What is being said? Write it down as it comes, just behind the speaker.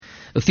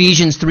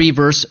Ephesians 3,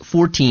 verse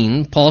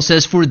 14, Paul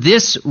says, "For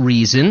this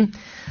reason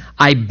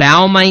I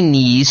bow my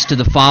knees to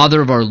the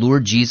Father of our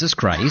Lord Jesus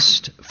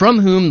Christ, from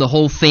whom the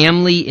whole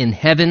family in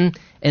heaven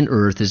and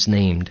earth is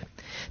named,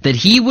 that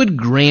he would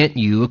grant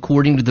you,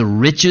 according to the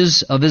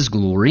riches of his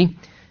glory,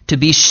 to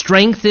be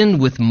strengthened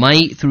with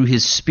might through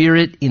his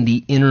Spirit in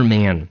the inner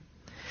man,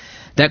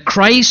 that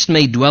Christ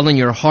may dwell in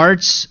your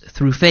hearts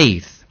through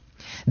faith,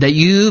 that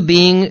you,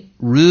 being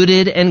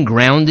rooted and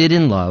grounded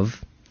in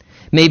love,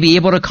 may be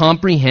able to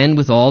comprehend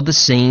with all the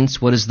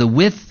saints what is the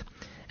width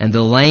and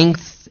the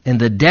length and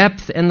the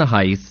depth and the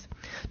height,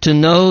 to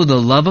know the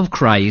love of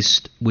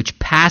Christ which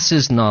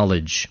passes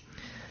knowledge,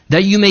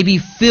 that you may be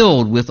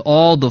filled with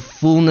all the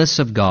fullness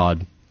of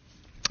God.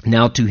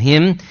 Now to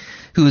him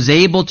who is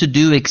able to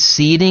do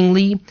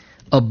exceedingly,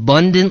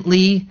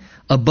 abundantly,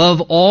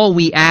 above all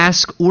we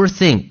ask or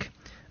think,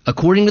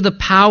 according to the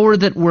power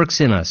that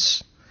works in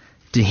us,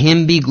 to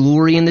him be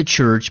glory in the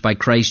church by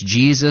Christ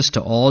Jesus to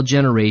all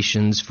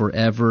generations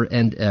forever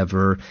and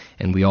ever."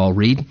 And we all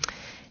read,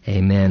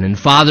 amen. And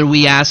Father,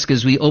 we ask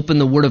as we open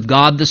the Word of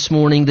God this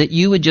morning that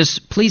you would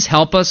just please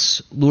help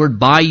us, Lord,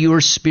 by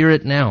your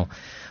Spirit now.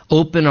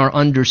 Open our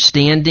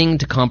understanding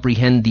to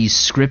comprehend these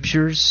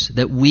Scriptures,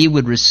 that we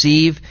would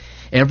receive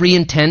every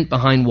intent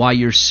behind why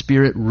your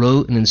Spirit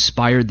wrote and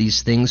inspired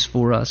these things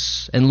for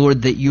us. And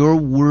Lord, that your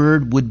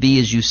Word would be,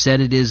 as you said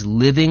it is,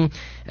 living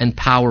and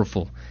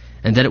powerful,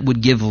 and that it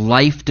would give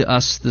life to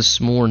us this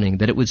morning,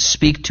 that it would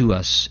speak to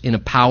us in a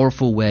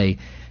powerful way,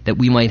 that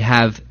we might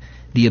have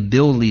the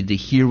ability to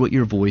hear what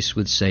your voice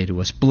would say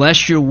to us.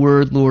 Bless your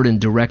word, Lord, and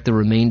direct the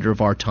remainder of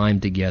our time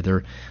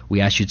together.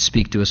 We ask you to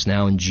speak to us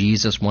now in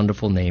Jesus'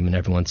 wonderful name. And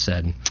everyone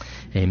said,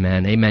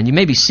 amen. Amen. You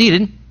may be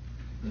seated.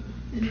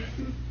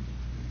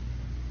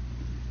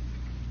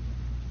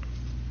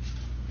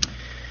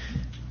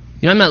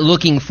 You know, I'm not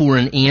looking for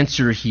an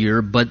answer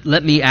here, but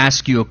let me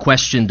ask you a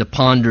question to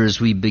ponder as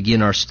we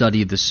begin our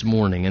study this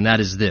morning, and that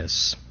is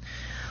this.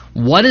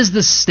 What is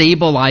the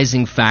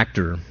stabilizing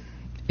factor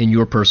in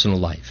your personal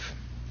life?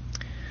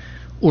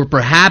 Or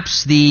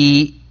perhaps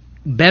the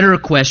better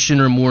question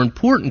or more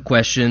important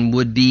question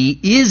would be,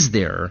 is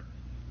there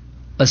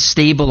a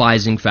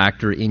stabilizing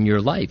factor in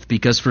your life?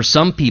 Because for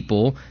some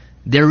people,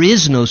 there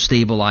is no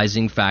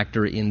stabilizing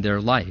factor in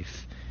their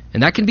life.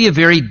 And that can be a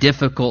very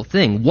difficult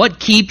thing. What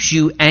keeps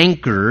you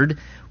anchored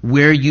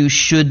where you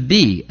should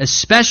be,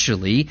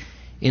 especially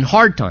in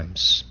hard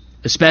times,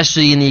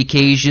 especially in the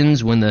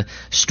occasions when the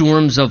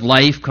storms of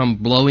life come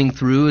blowing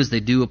through as they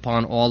do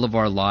upon all of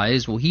our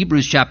lives? Well,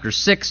 Hebrews chapter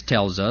 6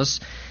 tells us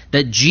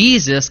that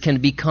Jesus can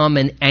become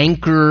an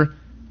anchor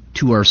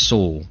to our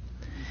soul.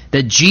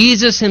 That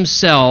Jesus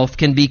himself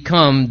can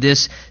become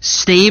this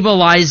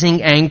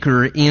stabilizing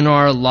anchor in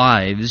our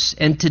lives.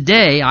 And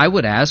today, I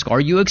would ask, are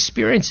you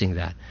experiencing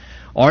that?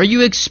 Are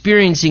you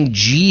experiencing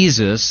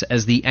Jesus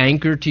as the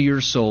anchor to your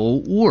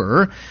soul,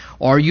 or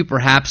are you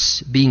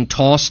perhaps being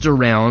tossed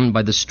around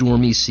by the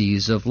stormy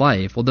seas of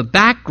life? Well, the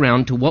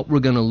background to what we're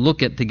going to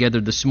look at together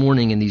this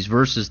morning in these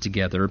verses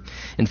together,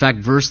 in fact,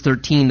 verse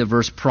 13, the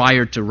verse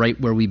prior to right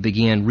where we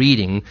began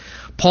reading,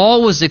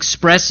 Paul was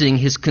expressing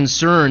his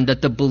concern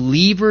that the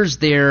believers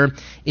there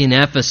in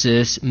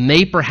Ephesus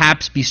may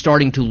perhaps be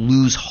starting to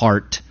lose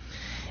heart.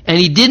 And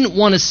he didn't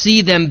want to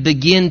see them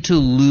begin to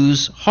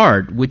lose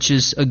heart, which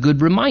is a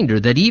good reminder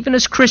that even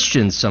as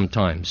Christians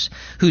sometimes,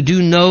 who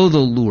do know the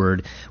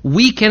Lord,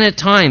 we can at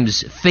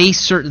times face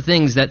certain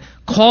things that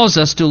cause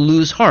us to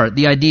lose heart.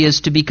 The idea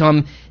is to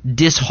become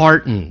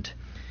disheartened.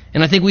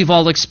 And I think we've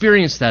all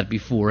experienced that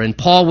before. And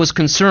Paul was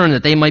concerned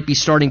that they might be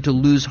starting to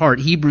lose heart.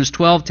 Hebrews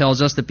 12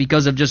 tells us that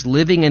because of just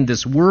living in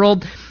this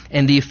world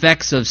and the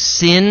effects of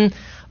sin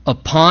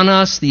upon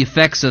us, the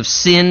effects of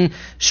sin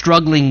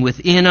struggling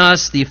within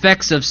us, the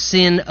effects of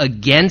sin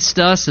against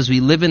us as we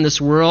live in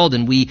this world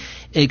and we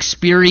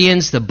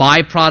experience the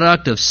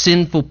byproduct of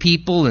sinful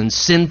people and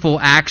sinful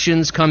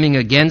actions coming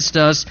against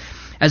us.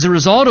 As a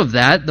result of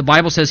that, the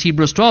Bible says,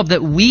 Hebrews 12,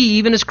 that we,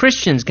 even as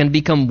Christians, can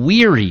become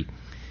weary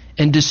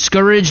and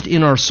discouraged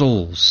in our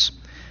souls.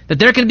 That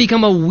there can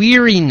become a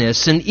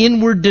weariness, an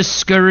inward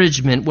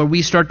discouragement where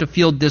we start to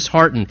feel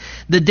disheartened.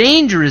 The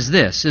danger is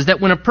this, is that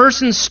when a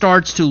person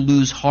starts to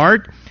lose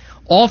heart,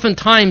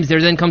 oftentimes there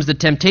then comes the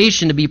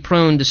temptation to be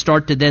prone to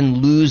start to then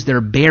lose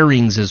their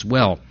bearings as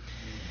well.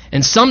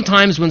 And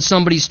sometimes when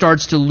somebody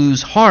starts to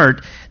lose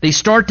heart, they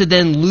start to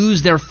then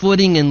lose their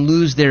footing and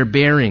lose their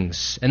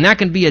bearings. And that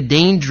can be a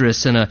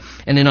dangerous and an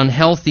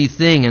unhealthy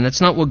thing. And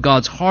that's not what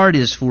God's heart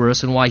is for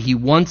us and why he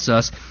wants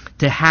us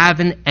to have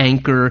an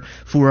anchor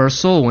for our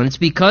soul. And it's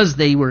because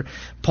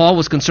Paul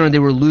was concerned they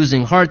were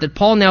losing heart, that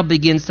Paul now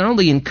begins to not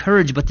only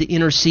encourage, but to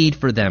intercede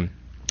for them.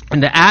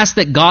 And to ask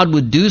that God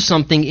would do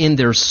something in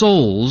their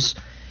souls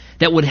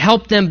that would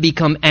help them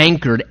become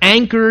anchored,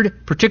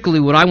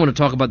 particularly what I want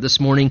to talk about this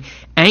morning,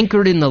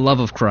 anchored in the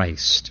love of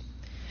Christ.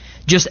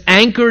 just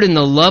anchored in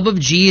the love of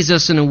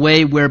Jesus in a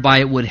way whereby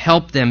it would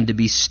help them to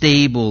be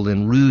stable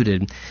and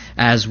rooted,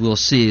 as we'll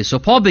see. So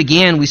Paul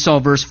began, we saw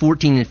verse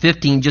 14 and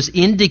 15, just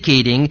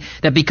indicating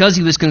that because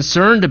he was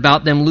concerned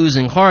about them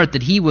losing heart,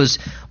 that he was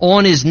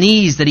on his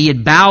knees, that he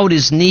had bowed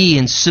his knee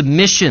in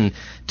submission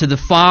to the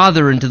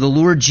Father and to the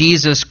Lord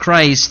Jesus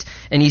Christ.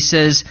 And he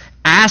says,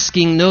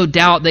 asking no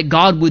doubt that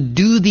God would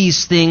do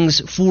these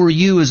things for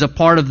you as a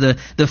part of the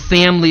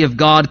family of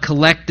God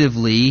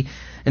collectively.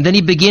 And then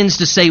he begins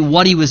to say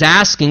what he was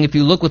asking. If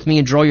you look with me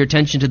and draw your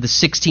attention to the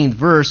 16th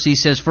verse, he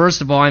says, first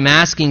of all, I'm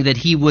asking that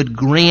he would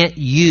grant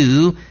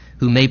you,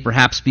 who may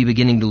perhaps be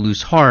beginning to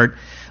lose heart,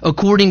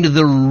 according to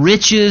the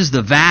riches,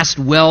 the vast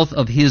wealth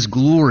of his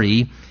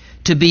glory,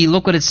 to be,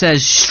 look what it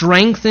says,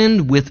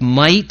 strengthened with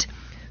might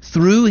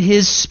through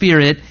his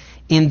Spirit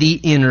in the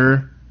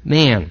inner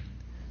man.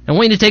 I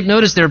want you to take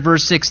notice there,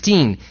 verse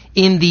 16.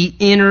 In the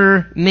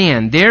inner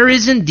man. There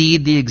is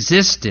indeed the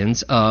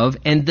existence of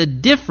and the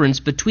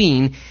difference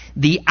between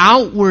the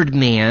outward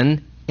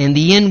man and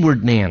the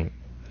inward man.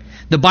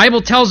 The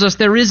Bible tells us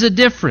there is a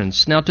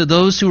difference. Now, to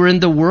those who are in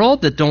the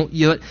world that don't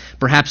yet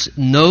perhaps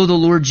know the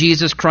Lord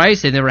Jesus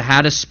Christ, they've never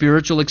had a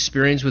spiritual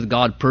experience with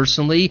God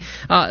personally,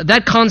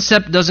 that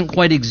concept doesn't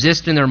quite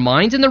exist in their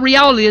minds. And the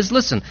reality is,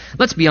 listen,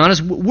 let's be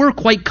honest, we're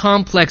quite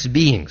complex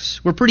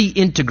beings. We're pretty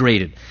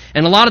integrated.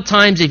 And a lot of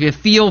times if you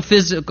feel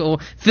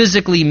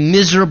physically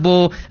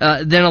miserable,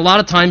 then a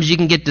lot of times you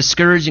can get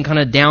discouraged and kind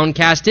of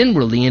downcast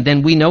inwardly. And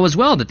then we know as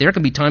well that there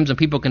can be times when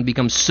people can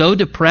become so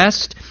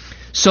depressed,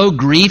 so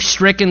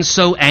grief-stricken,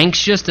 so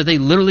anxious that they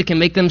literally can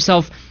make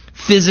themselves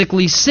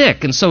physically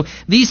sick. And so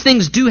these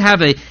things do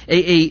have a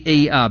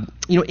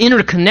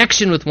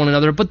interconnection with one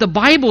another, but the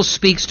Bible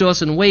speaks to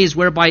us in ways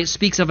whereby it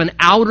speaks of an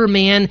outer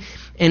man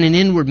and an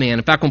inward man.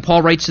 In fact, when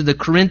Paul writes to the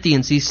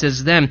Corinthians, he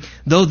says then,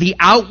 though the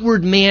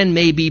outward man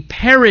may be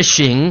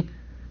perishing,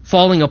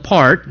 falling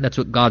apart, that's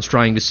what God's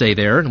trying to say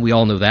there, and we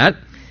all know that,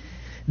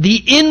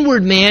 the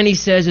inward man, he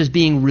says, is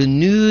being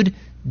renewed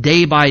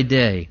day by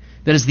day.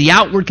 That as the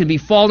outward can be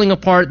falling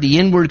apart, the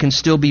inward can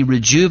still be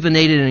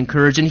rejuvenated and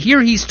encouraged. And here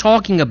he's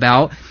talking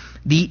about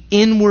the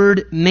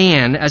inward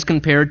man as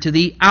compared to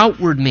the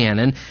outward man.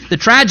 And the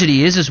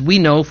tragedy is, as we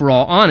know, if we're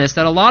all honest,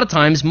 that a lot of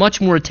times much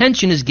more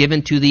attention is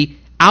given to the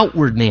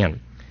outward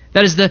man.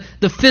 That is the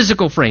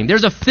physical frame.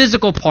 There's a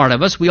physical part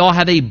of us. We all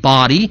have a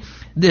body,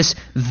 this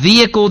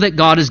vehicle that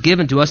God has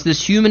given to us,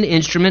 this human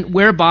instrument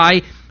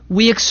whereby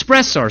we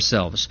express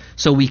ourselves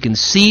so we can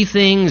see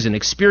things and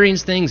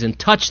experience things and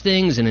touch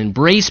things and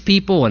embrace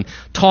people and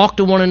talk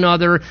to one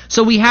another.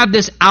 So we have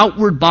this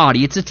outward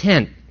body. It's a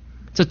tent.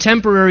 It's a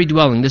temporary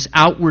dwelling, this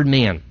outward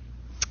man.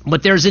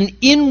 But there's an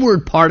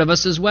inward part of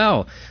us as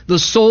well, the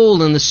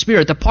soul and the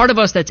spirit, the part of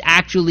us that's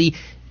actually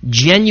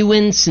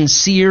genuine,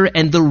 sincere,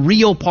 and the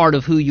real part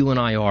of who you and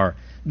I are.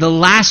 The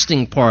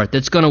lasting part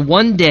that's going to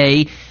one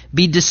day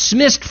be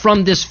dismissed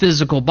from this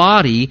physical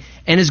body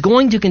and is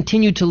going to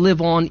continue to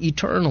live on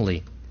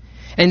eternally.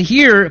 And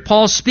here,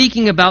 Paul's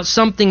speaking about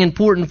something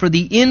important for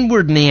the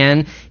inward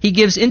man. He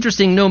gives,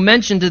 interesting, no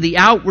mention to the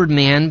outward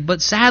man,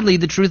 but sadly,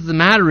 the truth of the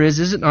matter is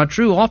it not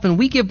true? Often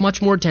we give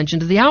much more attention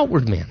to the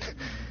outward man.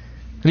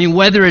 I mean,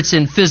 whether it's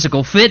in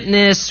physical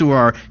fitness or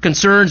our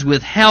concerns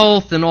with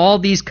health and all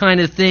these kind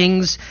of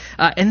things,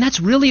 and that's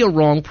really a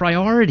wrong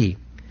priority.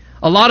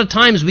 A lot of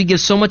times we give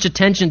so much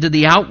attention to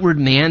the outward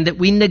man that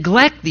we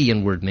neglect the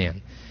inward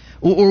man.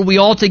 Or we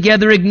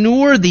altogether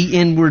ignore the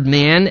inward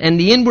man, and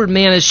the inward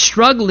man is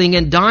struggling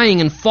and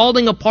dying and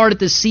falling apart at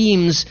the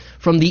seams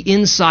from the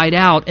inside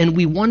out, and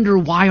we wonder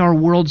why our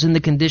world's in the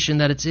condition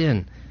that it's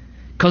in.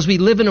 Because we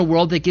live in a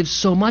world that gives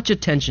so much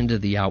attention to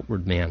the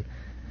outward man.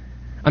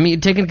 I mean,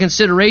 take into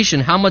consideration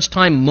how much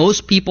time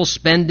most people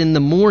spend in the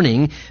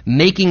morning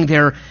making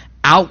their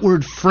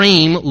outward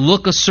frame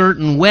look a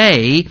certain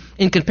way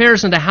in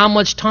comparison to how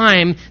much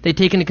time they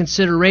take into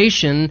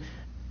consideration,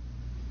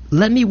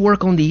 let me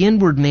work on the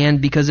inward man,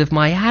 because if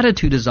my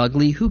attitude is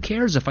ugly, who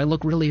cares if I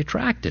look really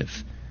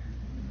attractive?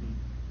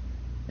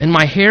 And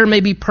my hair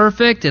may be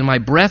perfect, and my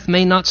breath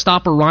may not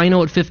stop a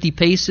rhino at 50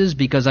 paces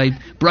because I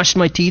brushed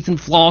my teeth and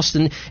flossed,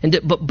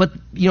 but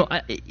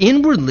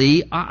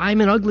inwardly,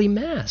 I'm an ugly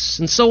mess.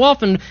 And so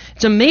often,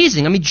 it's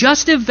amazing. I mean,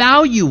 just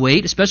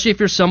evaluate, especially if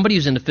you're somebody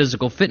who's into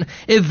physical fitness,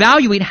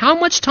 evaluate how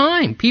much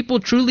time people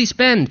truly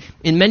spend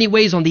in many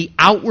ways on the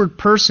outward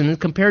person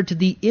compared to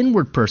the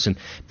inward person.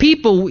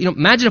 People,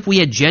 imagine if we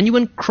had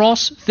genuine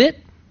CrossFit,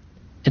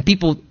 and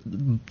people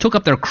took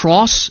up their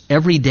cross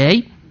every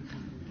day,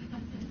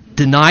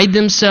 denied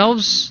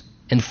themselves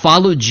and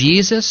followed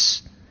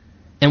Jesus,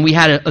 and we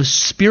had a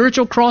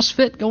spiritual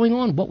CrossFit going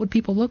on, what would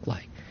people look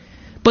like?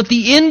 But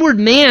the inward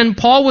man,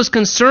 Paul was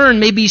concerned,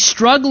 may be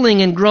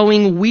struggling and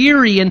growing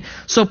weary. And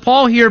so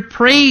Paul here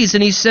prays,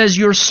 and he says,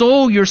 your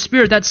soul, your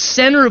spirit, that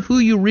center of who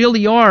you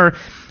really are,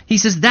 he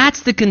says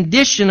that's the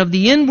condition of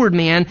the inward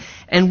man,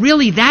 and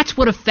really that's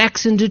what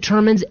affects and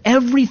determines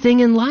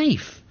everything in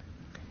life.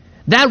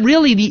 That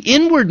really, the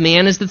inward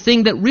man is the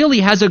thing that really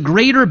has a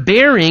greater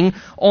bearing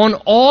on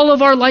all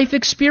of our life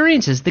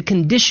experiences. The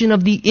condition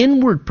of the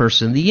inward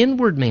person, the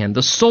inward man,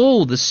 the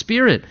soul, the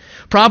spirit.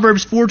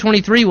 Proverbs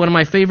 4:23, one of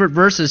my favorite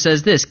verses,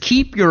 says this: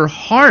 keep your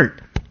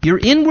heart, your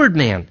inward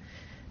man,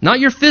 not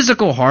your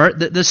physical heart,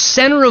 the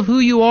center of who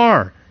you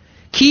are.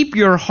 Keep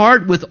your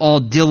heart with all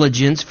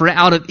diligence, for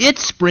out of it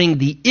spring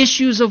the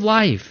issues of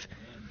life.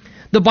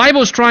 The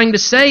Bible is trying to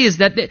say is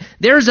that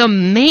there's a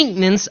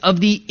maintenance of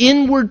the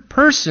inward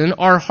person,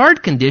 our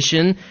heart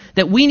condition,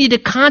 that we need to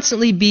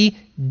constantly be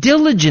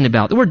diligent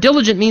about. The word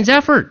diligent means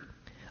effort.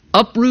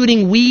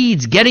 Uprooting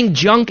weeds, getting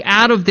junk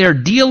out of there,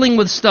 dealing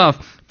with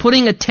stuff,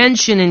 putting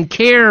attention and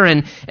care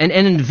and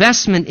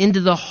investment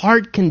into the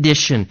heart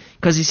condition.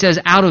 Because he says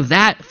out of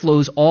that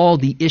flows all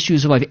the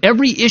issues of life.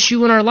 Every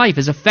issue in our life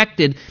is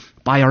affected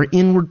by our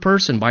inward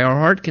person, by our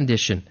heart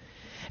condition.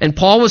 And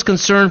Paul was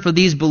concerned for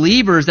these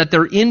believers that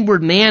their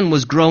inward man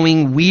was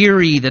growing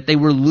weary, that they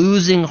were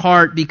losing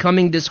heart,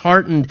 becoming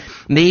disheartened,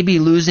 maybe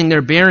losing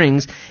their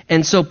bearings.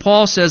 And so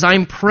Paul says,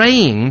 I'm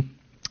praying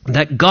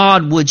that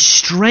God would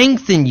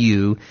strengthen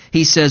you,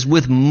 he says,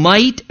 with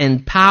might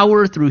and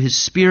power through his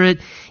Spirit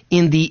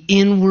in the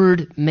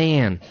inward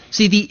man.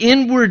 See, the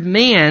inward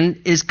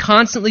man is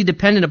constantly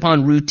dependent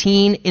upon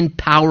routine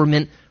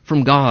empowerment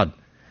from God.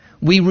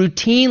 We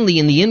routinely,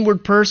 in the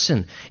inward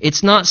person,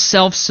 it's not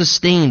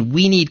self-sustained.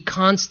 We need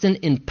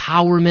constant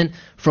empowerment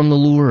from the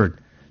Lord.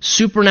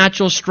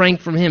 Supernatural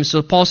strength from him.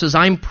 So Paul says,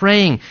 I'm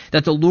praying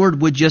that the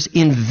Lord would just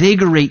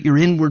invigorate your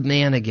inward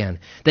man again.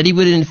 That he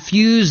would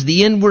infuse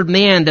the inward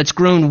man that's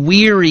grown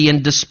weary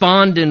and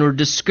despondent or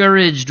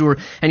discouraged. And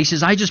he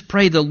says, I just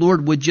pray the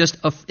Lord would just,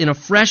 in a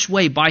fresh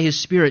way, by his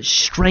Spirit,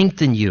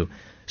 strengthen you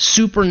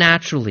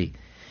supernaturally.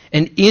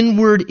 An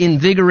inward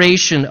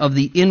invigoration of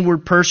the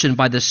inward person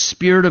by the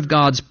Spirit of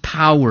God's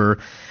power,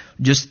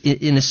 just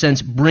in a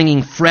sense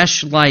bringing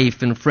fresh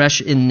life and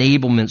fresh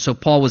enablement. So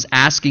Paul was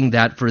asking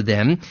that for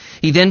them.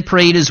 He then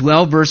prayed as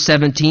well, verse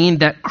 17,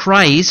 that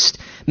Christ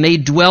may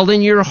dwell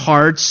in your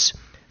hearts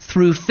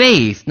through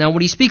faith. Now,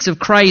 when he speaks of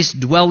Christ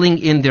dwelling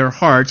in their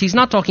hearts, he's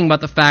not talking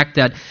about the fact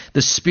that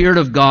the Spirit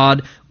of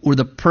God or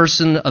the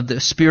person of the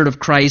Spirit of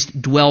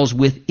Christ dwells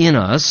within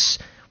us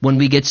when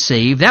we get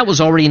saved. That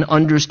was already an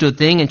understood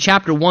thing, and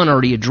chapter 1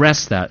 already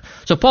addressed that.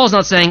 So Paul's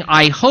not saying,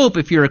 I hope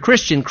if you're a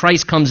Christian,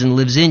 Christ comes and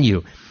lives in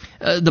you.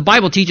 The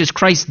Bible teaches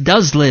Christ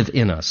does live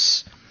in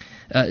us.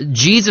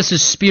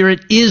 Jesus'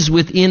 Spirit is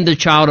within the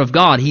child of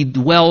God. He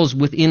dwells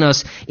within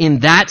us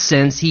in that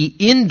sense. He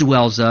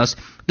indwells us.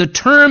 The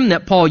term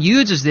that Paul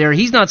uses there,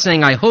 he's not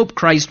saying, I hope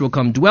Christ will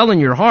come dwell in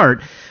your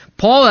heart.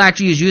 Paul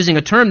actually is using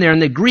a term there in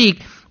the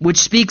Greek which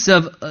speaks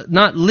of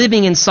not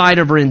living inside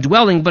of or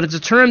indwelling, but it's a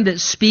term that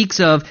speaks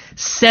of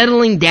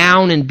settling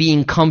down and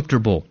being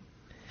comfortable.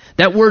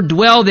 That word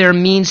dwell there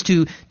means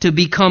to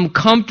become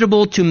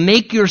comfortable, to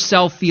make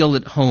yourself feel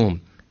at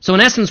home. So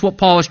in essence, what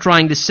Paul is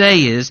trying to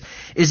say is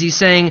he's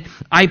saying,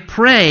 I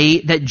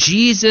pray that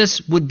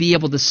Jesus would be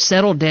able to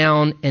settle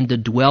down and to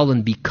dwell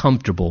and be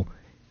comfortable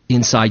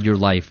inside your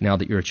life now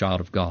that you're a child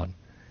of God.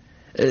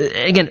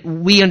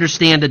 Again, we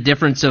understand the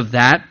difference of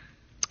that.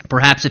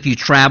 Perhaps if you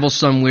travel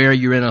somewhere,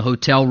 you're in a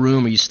hotel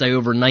room or you stay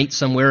overnight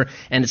somewhere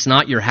and it's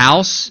not your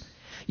house,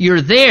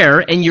 you're there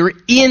and you're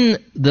in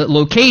the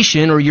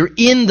location or you're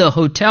in the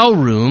hotel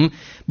room,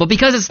 but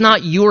because it's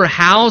not your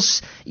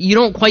house, you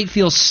don't quite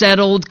feel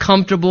settled,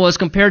 comfortable as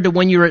compared to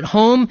when you're at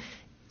home,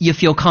 you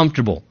feel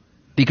comfortable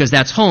because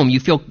that's home.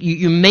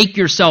 You make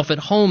yourself at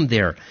home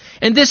there.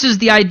 And this is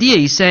the idea.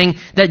 He's saying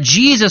that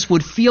Jesus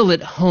would feel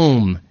at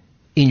home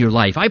in your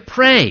life. I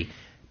pray,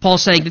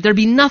 Paul's saying, that there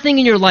be nothing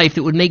in your life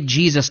that would make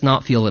Jesus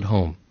not feel at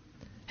home.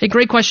 Hey,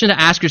 great question to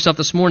ask yourself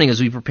this morning as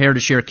we prepare to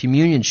share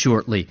communion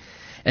shortly,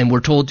 and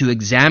we're told to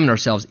examine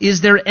ourselves. Is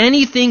there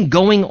anything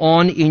going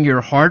on in your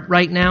heart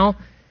right now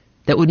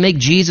that would make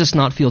Jesus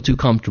not feel too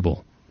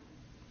comfortable?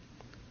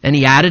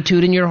 Any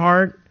attitude in your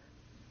heart?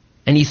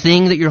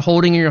 Anything that you're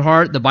holding in your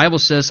heart? The Bible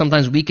says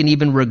sometimes we can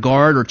even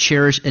regard or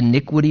cherish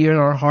iniquity in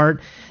our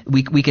heart.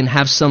 We can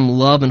have some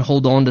love and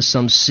hold on to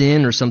some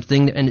sin or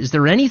something. And is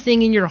there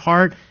anything in your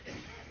heart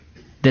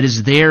that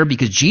is there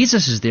because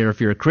Jesus is there if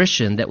you're a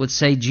Christian, that would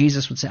say,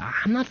 Jesus would say,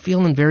 I'm not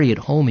feeling very at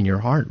home in your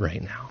heart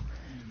right now.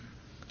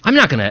 I'm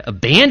not going to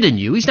abandon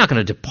you. He's not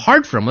going to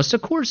depart from us.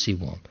 Of course he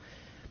won't.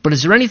 But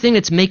is there anything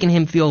that's making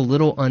him feel a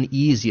little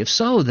uneasy? If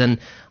so, then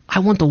I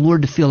want the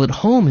Lord to feel at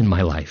home in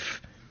my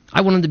life.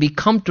 I want him to be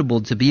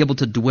comfortable, to be able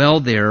to dwell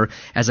there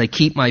as I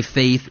keep my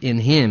faith in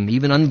him.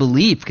 Even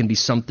unbelief can be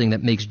something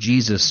that makes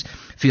Jesus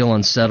feel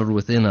unsettled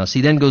within us.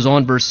 He then goes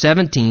on, verse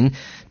 17,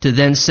 to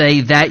then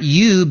say that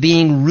you,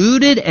 being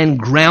rooted and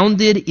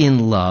grounded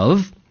in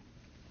love,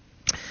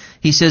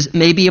 he says,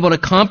 may be able to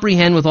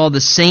comprehend with all the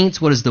saints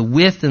what is the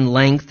width and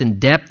length and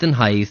depth and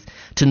height,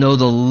 to know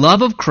the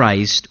love of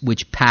Christ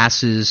which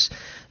passes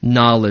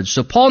knowledge.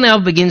 So Paul now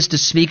begins to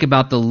speak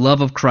about the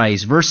love of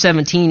Christ. Verse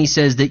 17, he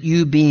says that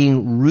you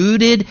being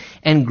rooted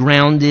and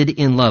grounded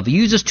in love. He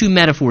uses two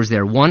metaphors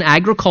there. One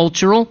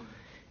agricultural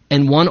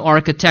and one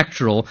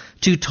architectural,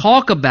 to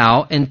talk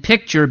about and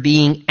picture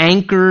being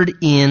anchored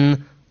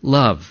in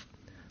love.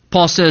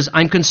 Paul says,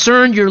 I'm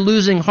concerned you're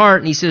losing heart.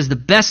 And he says the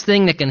best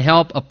thing that can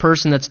help a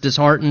person that's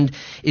disheartened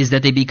is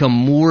that they become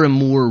more and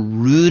more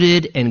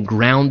rooted and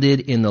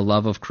grounded in the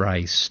love of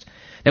Christ.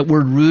 That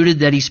word rooted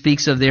that he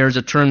speaks of there is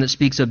a term that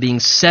speaks of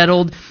being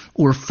settled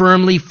or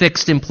firmly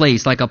fixed in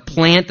place, like a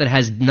plant that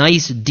has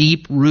nice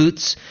deep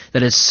roots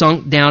that has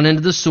sunk down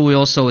into the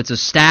soil, so it's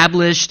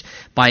established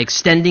by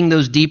extending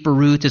those deeper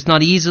roots. It's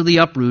not easily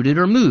uprooted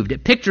or moved.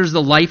 It pictures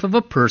the life of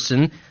a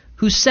person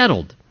who's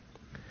settled.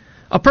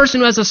 A person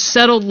who has a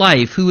settled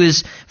life, who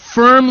is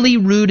firmly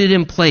rooted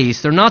in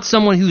place. They're not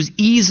someone who's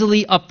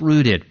easily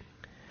uprooted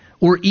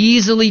or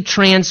easily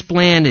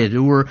transplanted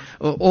or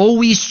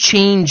always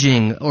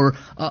changing or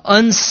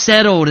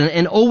unsettled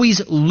and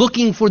always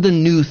looking for the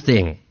new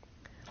thing,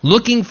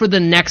 looking for the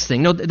next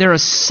thing. No, they're a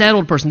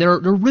settled person. They're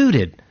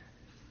rooted.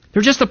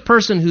 They're just a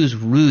person who's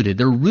rooted.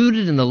 They're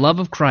rooted in the love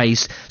of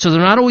Christ, so they're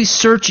not always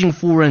searching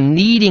for and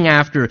needing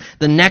after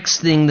the next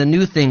thing, the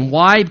new thing.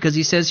 Why? Because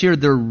he says here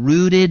they're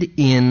rooted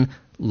in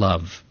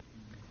love.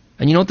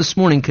 And you know what, this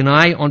morning, can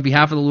I, on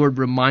behalf of the Lord,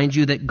 remind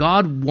you that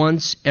God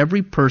wants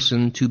every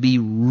person to be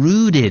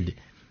rooted,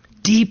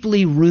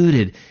 deeply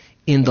rooted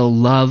in the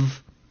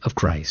love of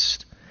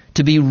Christ.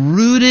 To be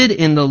rooted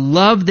in the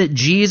love that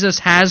Jesus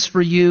has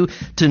for you,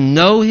 to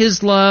know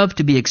His love,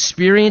 to be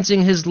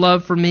experiencing His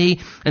love for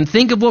me. And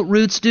think of what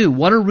roots do.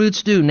 What do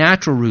roots do?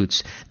 Natural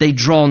roots. They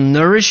draw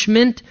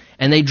nourishment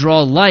and they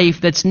draw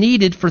life that's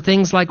needed for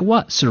things like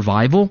what?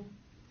 Survival,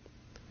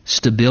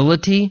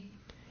 stability,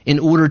 in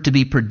order to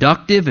be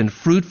productive and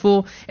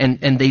fruitful,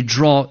 and they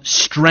draw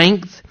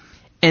strength.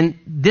 And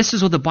this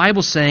is what the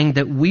Bible's saying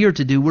that we are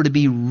to do. We're to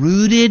be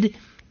rooted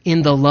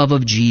in the love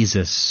of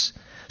Jesus.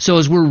 So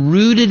as we're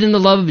rooted in the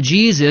love of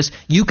Jesus,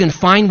 you can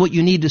find what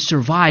you need to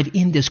survive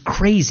in this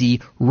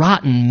crazy,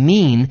 rotten,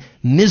 mean,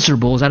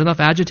 miserable, is that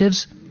enough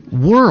adjectives?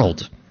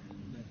 World.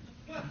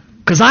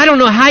 Because I don't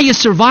know how you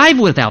survive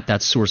without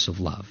that source of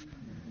love.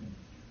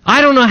 I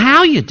don't know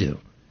how you do.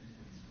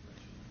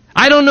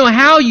 I don't know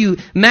how you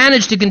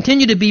manage to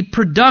continue to be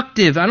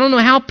productive. I don't know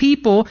how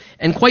people,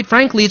 and quite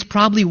frankly, it's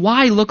probably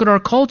why, look at our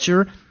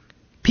culture,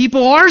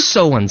 people are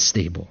so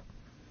unstable.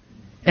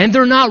 And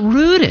they're not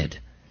rooted.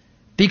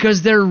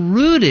 Because they're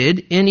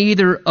rooted in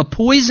either a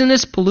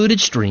poisonous, polluted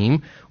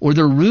stream, or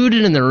they're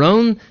rooted in their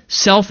own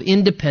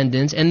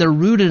self-independence, and they're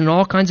rooted in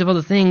all kinds of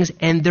other things,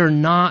 and they're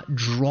not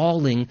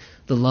drawing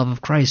the love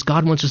of Christ.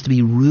 God wants us to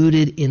be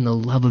rooted in the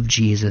love of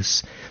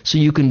Jesus, so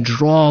you can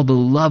draw the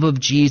love of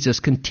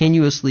Jesus,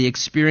 continuously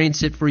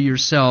experience it for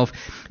yourself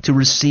to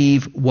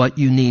receive what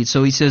you need.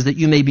 So he says that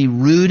you may be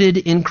rooted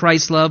in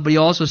Christ's love, but he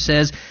also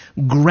says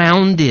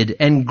grounded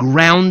and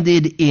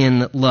grounded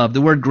in love. The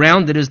word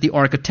grounded is the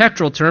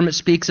architectural term. It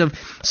speaks of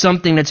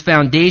something that's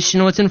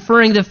foundational. It's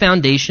inferring the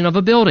foundation of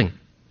a building.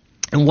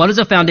 And what does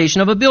a foundation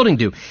of a building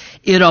do?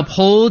 It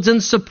upholds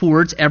and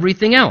supports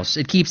everything else.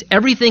 It keeps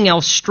everything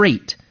else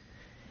straight.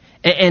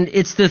 And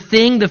it's the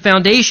thing, the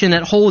foundation,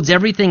 that holds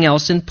everything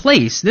else in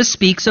place. This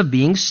speaks of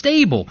being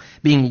stable,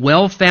 being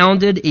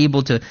well-founded,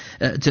 able to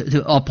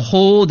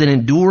uphold and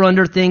endure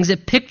under things.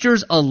 It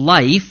pictures a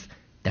life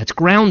that's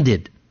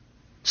grounded.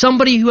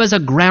 Somebody who has a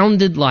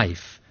grounded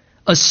life,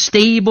 a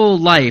stable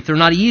life. They're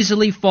not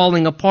easily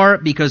falling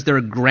apart because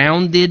they're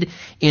grounded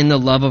in the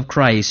love of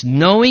Christ.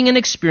 Knowing and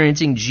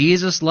experiencing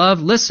Jesus'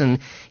 love, listen,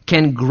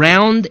 can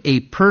ground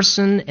a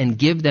person and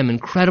give them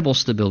incredible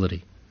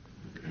stability.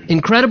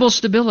 Incredible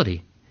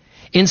stability.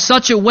 In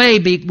such a way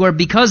where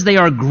because they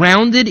are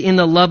grounded in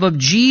the love of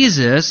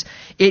Jesus,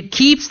 it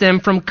keeps them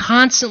from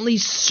constantly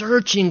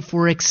searching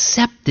for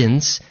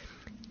acceptance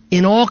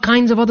in all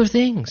kinds of other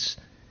things.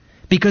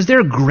 Because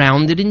they're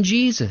grounded in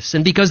Jesus.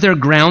 And because they're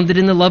grounded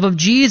in the love of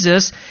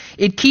Jesus,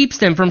 it keeps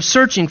them from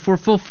searching for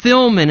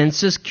fulfillment and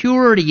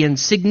security and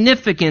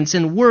significance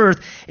and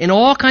worth and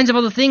all kinds of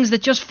other things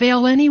that just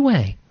fail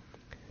anyway.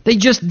 They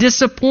just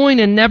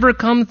disappoint and never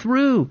come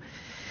through.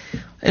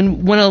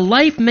 And when a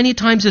life many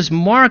times is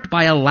marked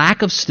by a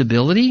lack of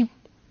stability,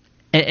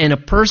 and a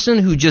person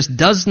who just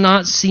does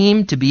not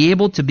seem to be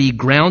able to be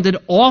grounded,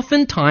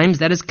 oftentimes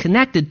that is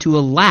connected to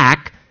a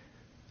lack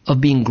of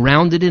being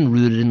grounded and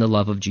rooted in the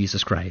love of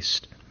Jesus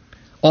Christ.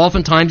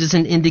 Oftentimes it's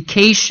an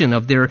indication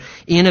of their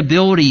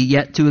inability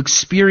yet to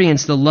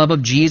experience the love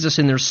of Jesus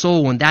in their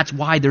soul, and that's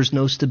why there's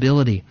no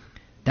stability.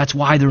 That's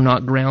why they're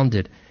not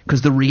grounded.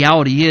 Because the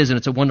reality is, and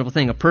it's a wonderful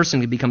thing, a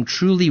person can become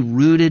truly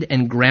rooted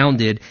and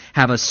grounded,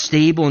 have a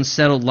stable and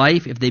settled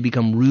life if they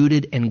become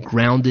rooted and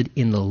grounded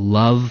in the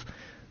love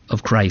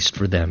of Christ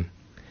for them.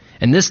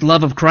 And this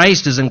love of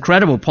Christ is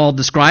incredible. Paul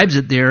describes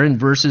it there in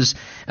verses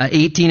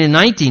 18 and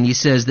 19. He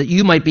says that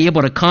you might be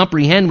able to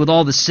comprehend with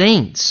all the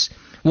saints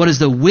what is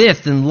the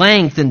width and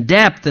length and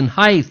depth and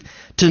height,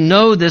 to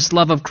know this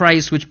love of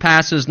Christ which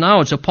passes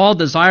knowledge. So Paul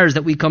desires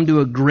that we come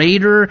to a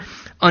greater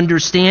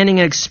understanding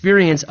and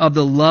experience of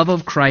the love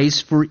of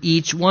Christ for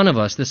each one of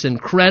us. This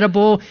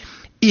incredible,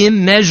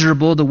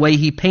 immeasurable, the way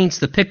he paints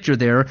the picture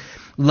there,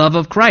 love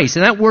of Christ.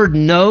 And that word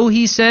know,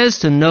 he says,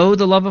 to know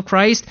the love of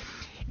Christ,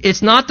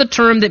 It's not the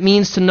term that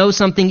means to know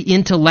something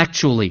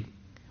intellectually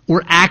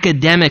or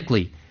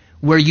academically,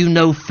 where you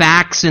know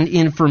facts and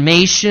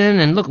information.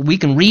 And look, we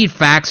can read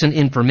facts and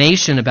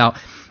information about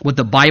what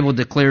the Bible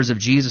declares of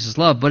Jesus'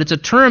 love, but it's a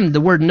term,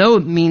 the word know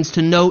means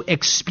to know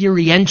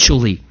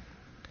experientially,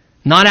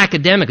 not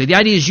academically. The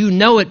idea is you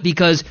know it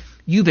because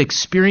you've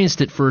experienced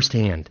it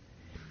firsthand.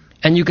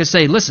 And you can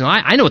say, listen,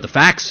 I know what the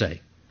facts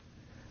say,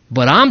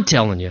 but I'm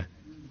telling you,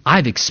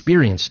 I've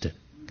experienced it.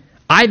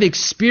 I've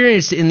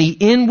experienced it in the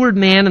inward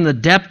man and the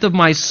depth of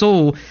my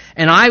soul,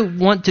 and I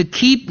want to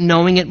keep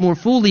knowing it more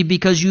fully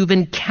because you've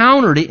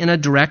encountered it in a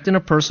direct and a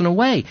personal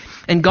way.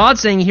 And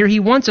God's saying here He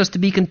wants us to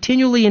be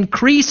continually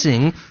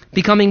increasing,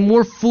 becoming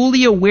more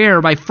fully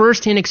aware by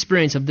firsthand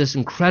experience of this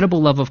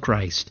incredible love of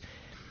Christ.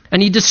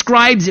 And He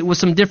describes it with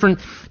some different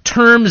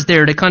terms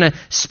there to kind of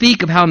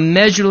speak of how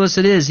measureless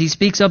it is. He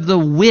speaks of the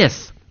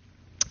width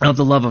of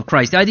the love of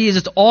Christ. The idea is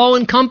it's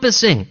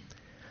all-encompassing,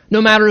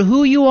 no matter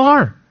who you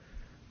are.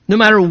 No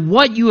matter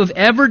what you have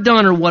ever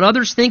done or what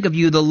others think of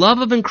you, the love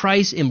of in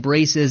Christ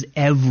embraces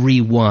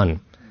everyone.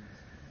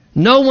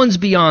 No one's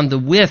beyond the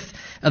width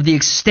of the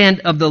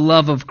extent of the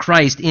love of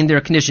Christ in their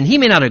condition. He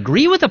may not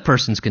agree with a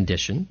person's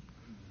condition,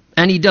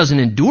 and he doesn't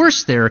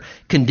endorse their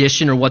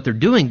condition or what they're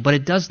doing, but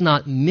it does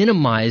not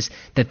minimize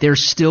that they're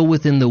still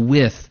within the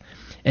width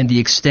and the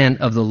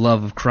extent of the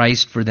love of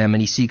Christ for them,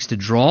 and he seeks to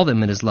draw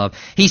them in his love.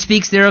 He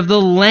speaks there of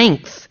the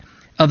length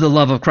of the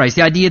love of Christ.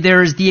 The idea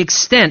there is the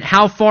extent,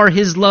 how far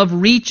his love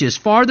reaches,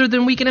 farther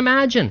than we can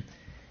imagine.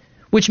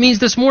 Which means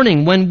this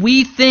morning, when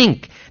we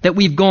think that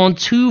we've gone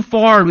too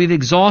far and we've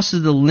exhausted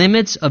the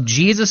limits of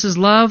Jesus'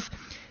 love,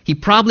 he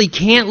probably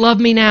can't love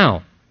me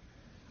now.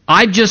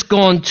 I've just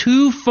gone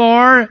too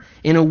far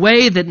in a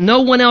way that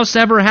no one else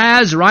ever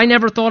has, or I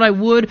never thought I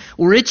would,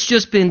 or it's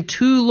just been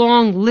too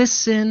long.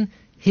 Listen,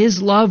 his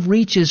love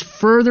reaches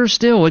further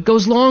still. It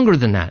goes longer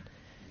than that.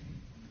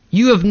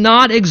 You have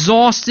not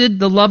exhausted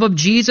the love of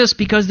Jesus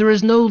because there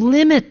is no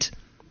limit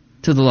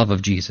to the love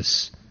of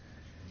Jesus.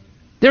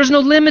 There's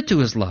no limit to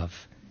his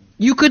love.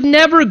 You could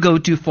never go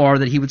too far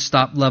that he would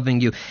stop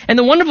loving you. And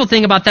the wonderful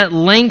thing about that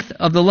length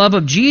of the love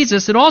of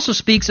Jesus, it also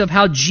speaks of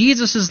how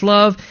Jesus'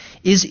 love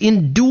is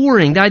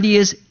enduring. The idea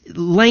is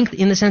length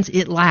in the sense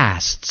it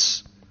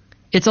lasts.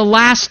 It's a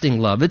lasting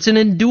love. It's an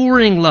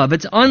enduring love.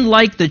 It's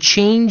unlike the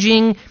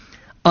changing,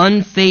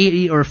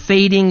 unfading, or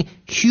fading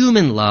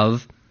human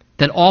love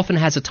that often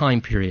has a time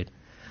period.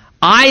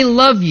 I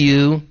love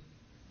you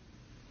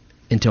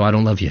until I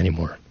don't love you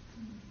anymore.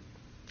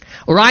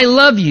 Or I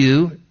love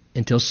you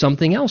until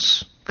something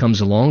else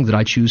comes along that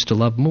I choose to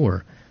love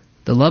more.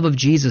 The love of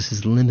Jesus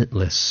is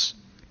limitless.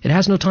 It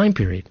has no time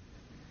period.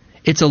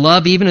 It's a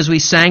love, even as we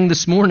sang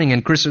this morning,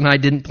 and Chris and I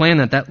didn't plan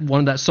that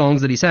one of that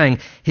songs that he sang,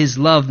 his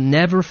love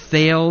never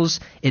fails,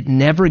 it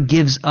never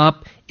gives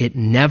up, it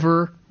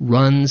never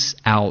runs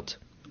out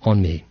on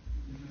me.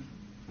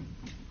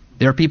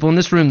 There are people in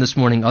this room this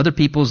morning, other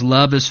people's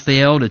love has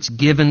failed, it's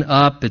given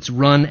up, it's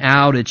run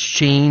out, it's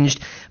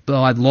changed.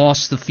 But I've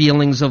lost the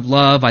feelings of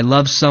love, I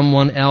love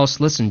someone else.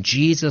 Listen,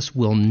 Jesus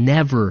will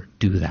never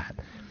do that.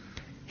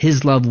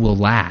 His love will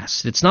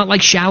last. It's not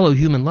like shallow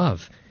human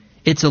love.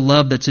 It's a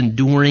love that's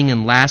enduring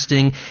and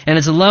lasting, and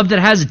it's a love that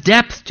has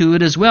depth to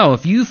it as well.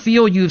 If you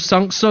feel you've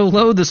sunk so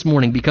low this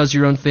morning because of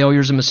your own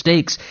failures and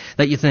mistakes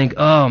that you think,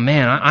 oh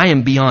man, I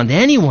am beyond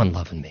anyone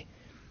loving me.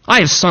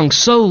 I have sunk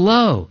so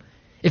low.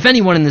 If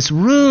anyone in this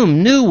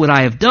room knew what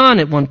I have done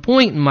at one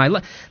point in my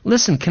life,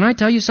 listen, can I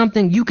tell you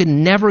something? You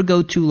can never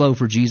go too low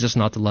for Jesus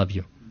not to love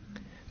you.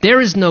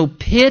 There is no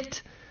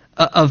pit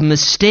of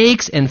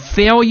mistakes and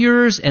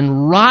failures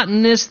and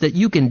rottenness that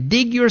you can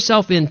dig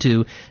yourself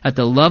into that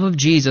the love of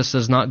Jesus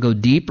does not go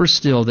deeper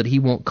still, that he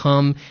won't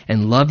come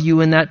and love you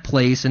in that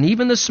place. And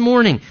even this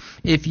morning,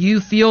 if you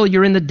feel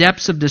you're in the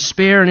depths of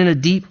despair and in a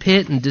deep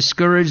pit and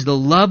discouraged, the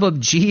love of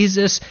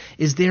Jesus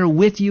is there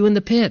with you in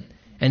the pit.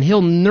 And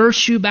he'll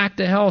nurse you back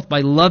to health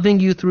by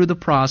loving you through the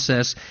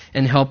process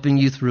and helping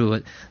you through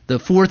it. The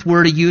fourth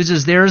word he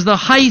uses there is the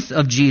height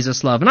of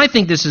Jesus' love. And I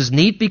think this is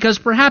neat because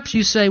perhaps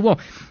you say,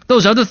 well,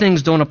 those other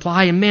things don't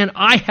apply. And man,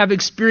 I have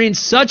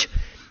experienced such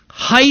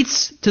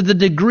heights to the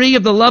degree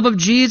of the love of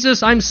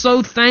Jesus. I'm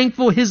so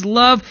thankful. His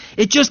love,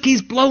 it just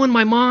keeps blowing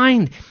my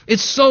mind.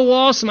 It's so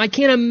awesome. I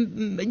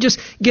can't just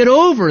get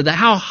over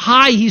how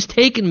high he's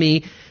taken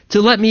me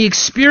to let me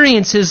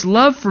experience his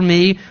love for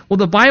me. Well,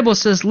 the Bible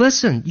says,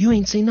 listen, you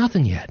ain't seen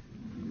nothing yet.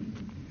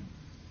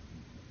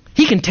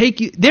 He can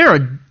take you. There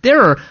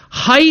are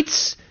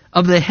heights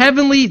of the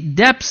heavenly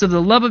depths of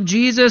the love of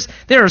Jesus.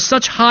 There are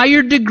such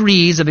higher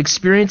degrees of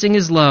experiencing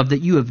his love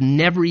that you have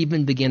never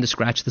even begun to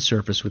scratch the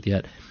surface with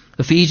yet.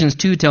 Ephesians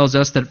 2 tells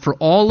us that for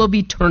all of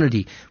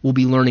eternity, we'll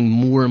be learning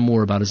more and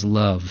more about his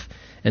love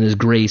and his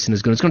grace and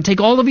his goodness. It's going to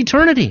take all of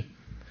eternity.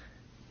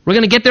 We're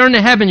going to get there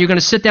into heaven. You're going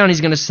to sit down.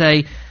 He's going to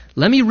say,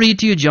 let me read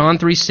to you John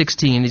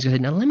 3:16. He's going to say,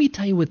 now let me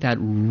tell you what that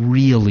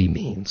really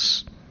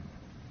means.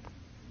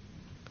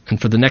 And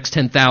for the next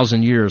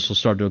 10,000 years, he'll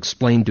start to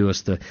explain to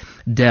us the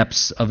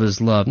depths of his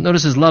love.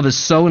 Notice his love is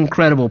so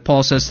incredible.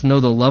 Paul says to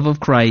know the love of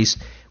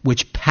Christ,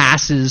 which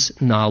passes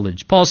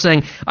knowledge. Paul's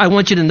saying, I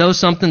want you to know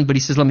something, but he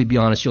says, let me be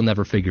honest, you'll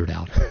never figure it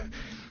out.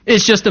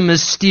 It's just a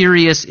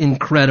mysterious,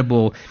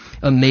 incredible,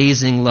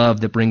 amazing love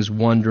that brings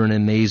wonder and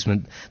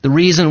amazement. The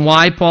reason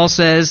why Paul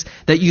says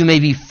that you may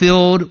be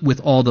filled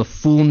with all the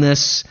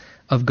fullness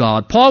of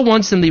God. Paul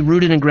wants them to be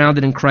rooted and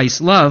grounded in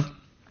Christ's love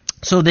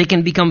so they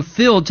can become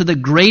filled to the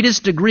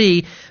greatest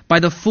degree by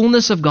the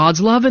fullness of God's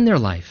love in their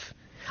life.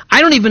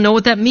 I don't even know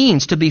what that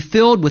means, to be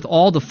filled with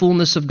all the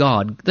fullness of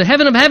God. The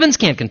heaven of heavens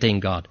can't contain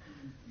God.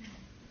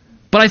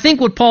 But I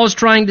think what Paul is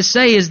trying to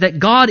say is that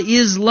God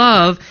is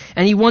love,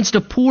 and he wants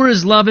to pour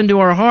his love into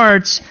our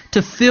hearts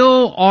to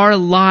fill our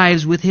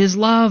lives with his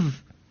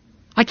love.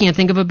 I can't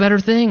think of a better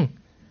thing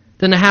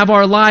than to have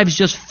our lives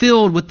just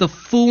filled with the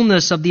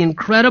fullness of the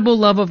incredible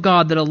love of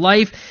God, that a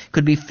life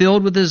could be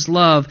filled with his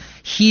love,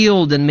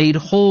 healed and made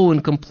whole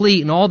and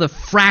complete, and all the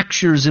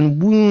fractures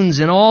and wounds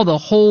and all the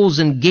holes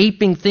and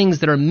gaping things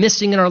that are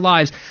missing in our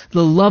lives.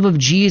 The love of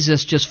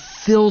Jesus just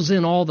fills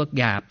in all the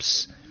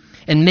gaps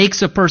and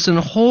makes a person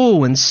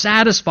whole and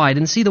satisfied.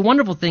 And see, the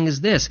wonderful thing is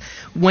this: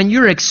 when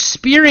you're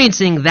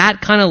experiencing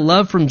that kind of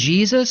love from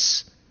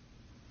Jesus,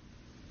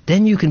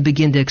 then you can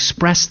begin to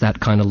express that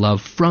kind of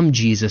love from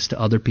Jesus to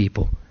other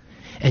people.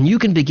 And you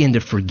can begin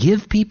to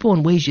forgive people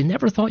in ways you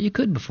never thought you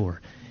could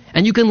before.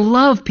 And you can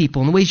love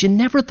people in ways you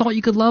never thought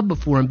you could love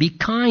before, and be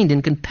kind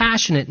and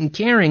compassionate and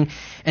caring.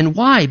 And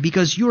why?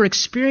 Because you're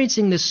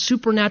experiencing this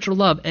supernatural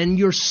love, and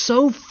you're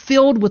so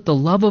filled with the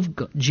love of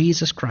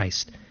Jesus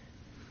Christ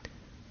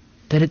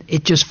that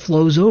it just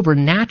flows over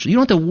naturally. You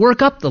don't have to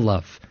work up the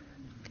love.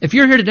 If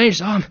you're here today and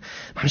you say,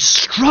 I'm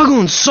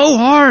struggling so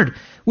hard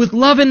with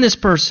loving this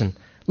person,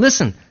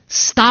 listen,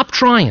 stop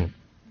trying.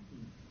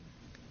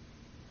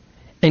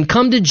 And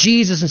come to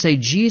Jesus and say,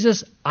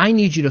 Jesus, I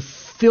need you to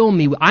fill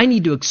me. I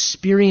need to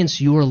experience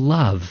your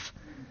love.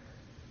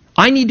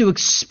 I need to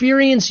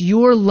experience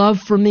your love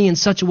for me in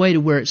such a way to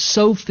where it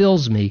so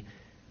fills me,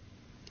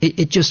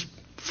 it just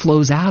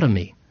flows out of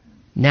me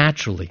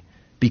naturally,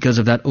 because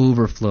of that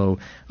overflow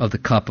of the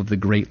cup of the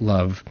great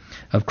love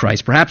of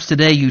Christ. Perhaps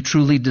today you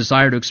truly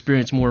desire to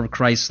experience more of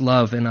Christ's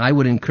love, and I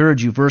would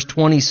encourage you. Verse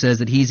 20 says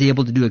that he's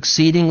able to do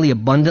exceedingly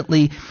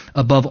abundantly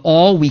above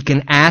all we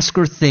can ask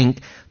or think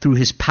through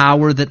his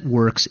power that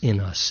works in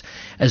us.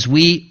 As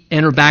we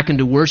enter back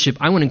into worship,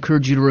 I want to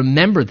encourage you to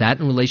remember that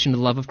in relation to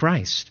the love of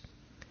Christ.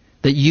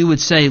 That you would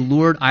say,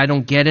 Lord, I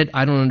don't get it,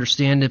 I don't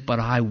understand it,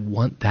 but I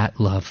want that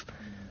love.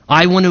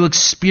 I want to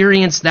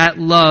experience that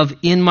love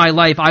in my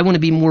life. I want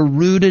to be more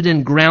rooted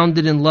and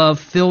grounded in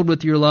love, filled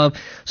with your love.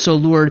 So,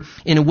 Lord,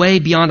 in a way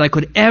beyond I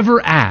could ever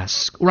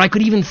ask, or I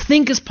could even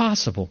think is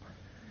possible,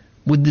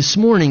 would this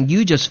morning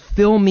you just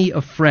fill me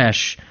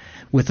afresh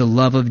with the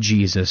love of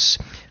Jesus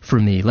for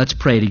me? Let's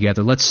pray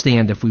together. Let's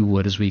stand, if we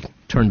would, as we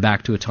turn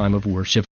back to a time of worship.